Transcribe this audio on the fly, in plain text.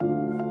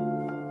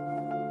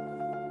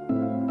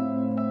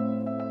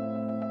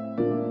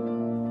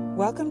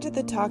Welcome to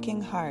the Talking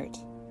Heart,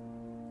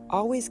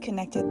 always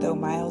connected though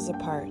miles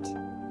apart.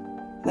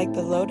 Like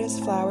the lotus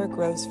flower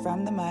grows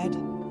from the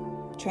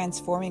mud,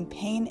 transforming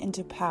pain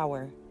into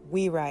power,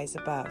 we rise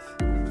above.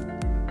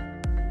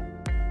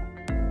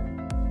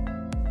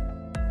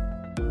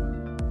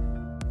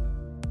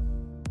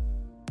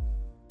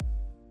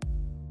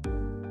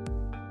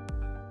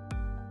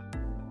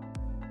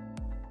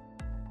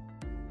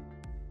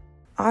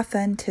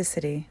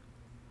 Authenticity.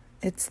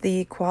 It's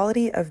the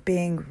quality of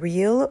being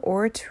real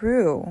or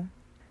true.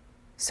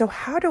 So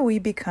how do we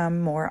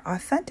become more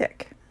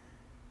authentic?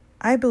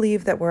 I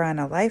believe that we're on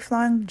a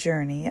lifelong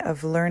journey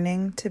of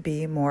learning to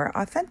be more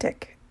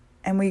authentic.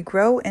 And we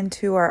grow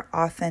into our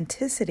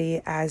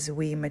authenticity as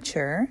we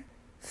mature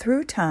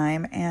through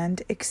time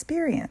and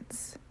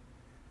experience.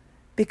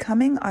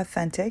 Becoming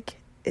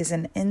authentic is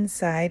an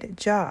inside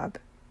job.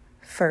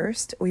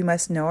 First, we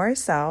must know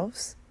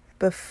ourselves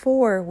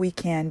before we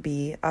can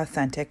be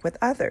authentic with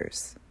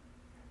others.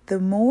 The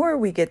more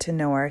we get to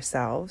know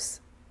ourselves,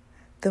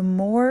 the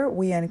more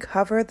we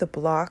uncover the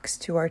blocks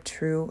to our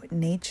true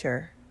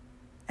nature.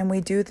 And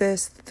we do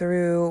this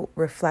through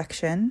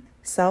reflection,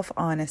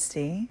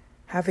 self-honesty,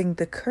 having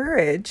the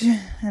courage,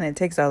 and it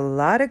takes a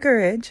lot of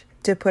courage,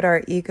 to put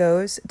our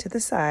egos to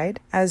the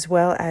side, as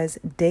well as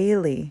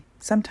daily,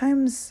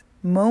 sometimes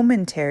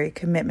momentary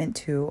commitment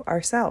to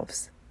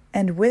ourselves.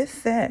 And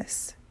with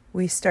this,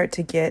 we start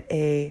to get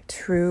a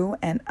true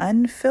and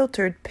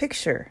unfiltered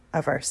picture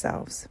of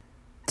ourselves.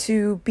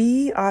 To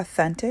be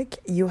authentic,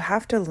 you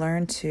have to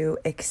learn to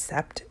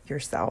accept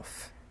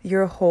yourself,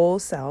 your whole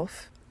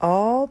self,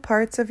 all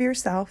parts of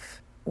yourself,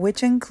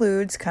 which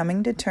includes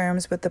coming to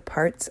terms with the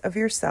parts of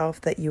yourself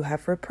that you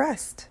have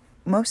repressed.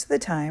 Most of the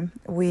time,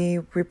 we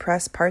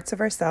repress parts of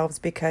ourselves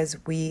because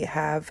we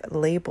have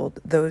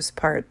labeled those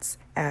parts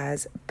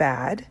as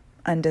bad,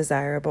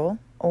 undesirable,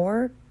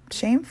 or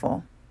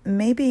shameful.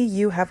 Maybe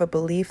you have a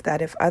belief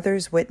that if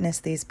others witness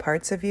these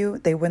parts of you,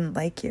 they wouldn't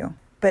like you.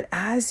 But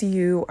as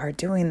you are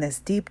doing this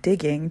deep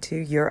digging to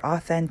your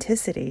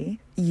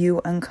authenticity,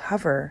 you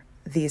uncover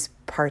these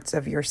parts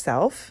of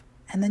yourself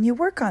and then you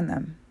work on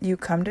them. You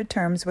come to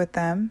terms with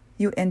them,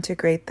 you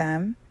integrate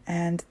them,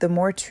 and the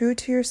more true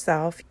to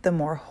yourself, the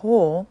more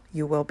whole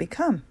you will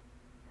become.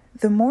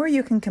 The more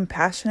you can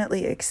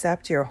compassionately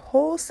accept your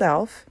whole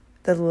self,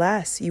 the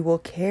less you will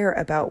care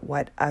about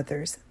what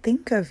others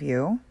think of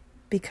you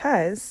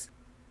because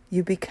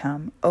you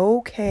become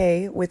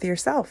okay with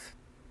yourself.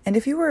 And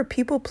if you were a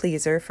people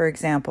pleaser, for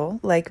example,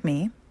 like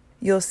me,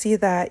 you'll see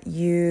that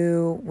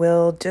you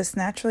will just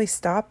naturally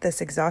stop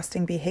this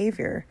exhausting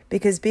behavior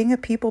because being a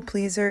people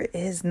pleaser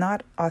is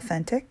not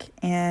authentic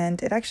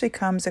and it actually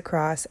comes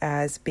across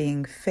as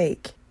being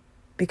fake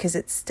because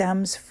it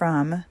stems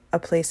from a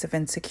place of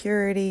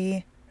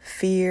insecurity,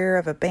 fear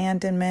of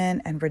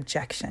abandonment, and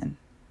rejection.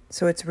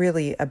 So it's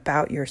really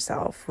about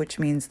yourself, which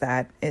means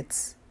that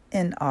it's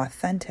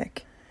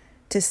inauthentic.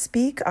 To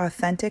speak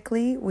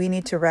authentically, we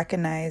need to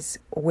recognize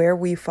where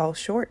we fall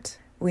short.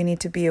 We need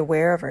to be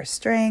aware of our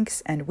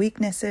strengths and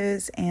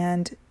weaknesses,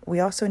 and we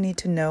also need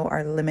to know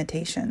our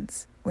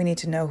limitations. We need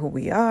to know who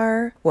we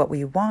are, what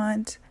we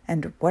want,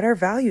 and what our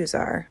values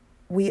are.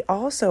 We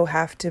also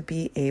have to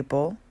be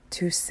able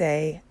to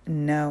say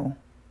no,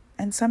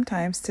 and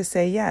sometimes to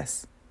say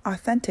yes,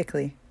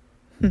 authentically,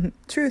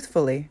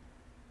 truthfully.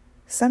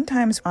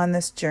 Sometimes on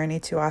this journey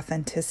to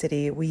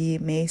authenticity, we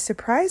may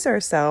surprise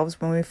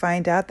ourselves when we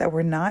find out that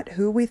we're not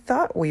who we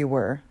thought we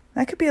were.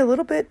 That could be a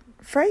little bit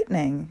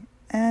frightening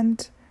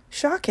and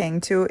shocking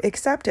to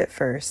accept at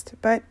first,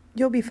 but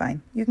you'll be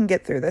fine. You can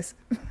get through this.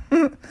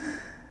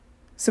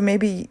 So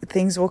maybe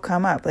things will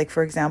come up, like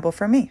for example,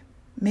 for me.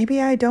 Maybe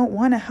I don't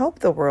want to help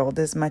the world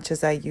as much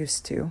as I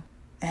used to.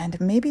 And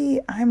maybe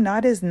I'm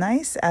not as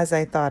nice as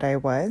I thought I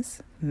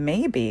was.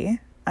 Maybe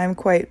I'm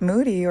quite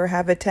moody or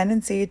have a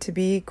tendency to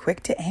be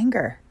quick to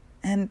anger.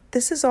 And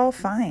this is all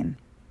fine.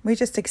 We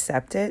just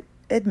accept it,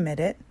 admit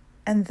it,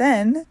 and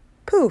then,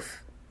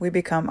 poof, we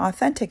become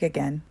authentic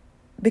again.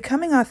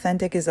 Becoming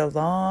authentic is a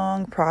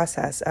long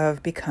process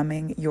of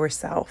becoming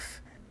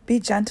yourself.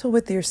 Be gentle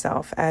with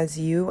yourself as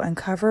you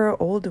uncover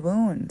old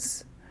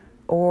wounds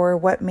or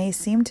what may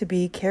seem to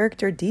be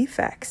character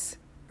defects.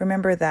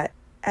 Remember that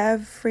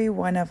every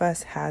one of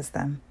us has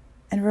them.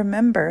 And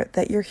remember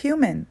that you're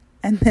human.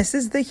 And this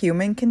is the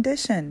human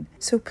condition.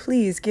 So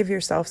please give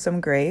yourself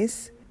some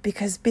grace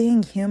because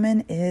being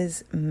human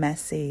is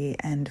messy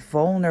and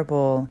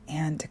vulnerable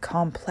and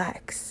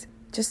complex.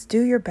 Just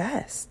do your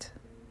best.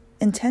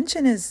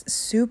 Intention is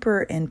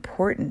super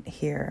important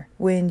here.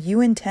 When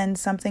you intend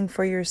something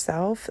for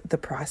yourself, the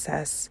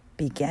process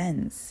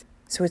begins.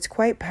 So it's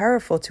quite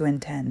powerful to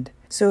intend.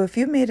 So if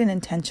you've made an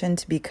intention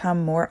to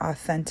become more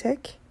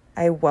authentic,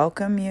 I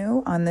welcome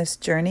you on this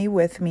journey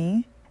with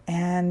me,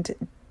 and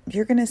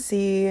you're going to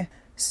see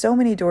so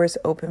many doors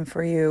open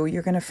for you.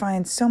 You're going to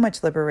find so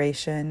much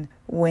liberation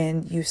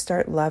when you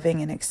start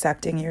loving and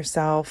accepting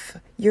yourself.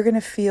 You're going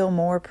to feel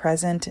more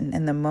present and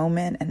in the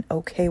moment and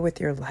okay with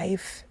your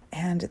life.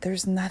 And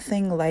there's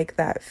nothing like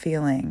that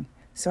feeling.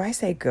 So I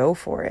say go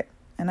for it.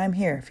 And I'm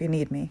here if you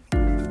need me.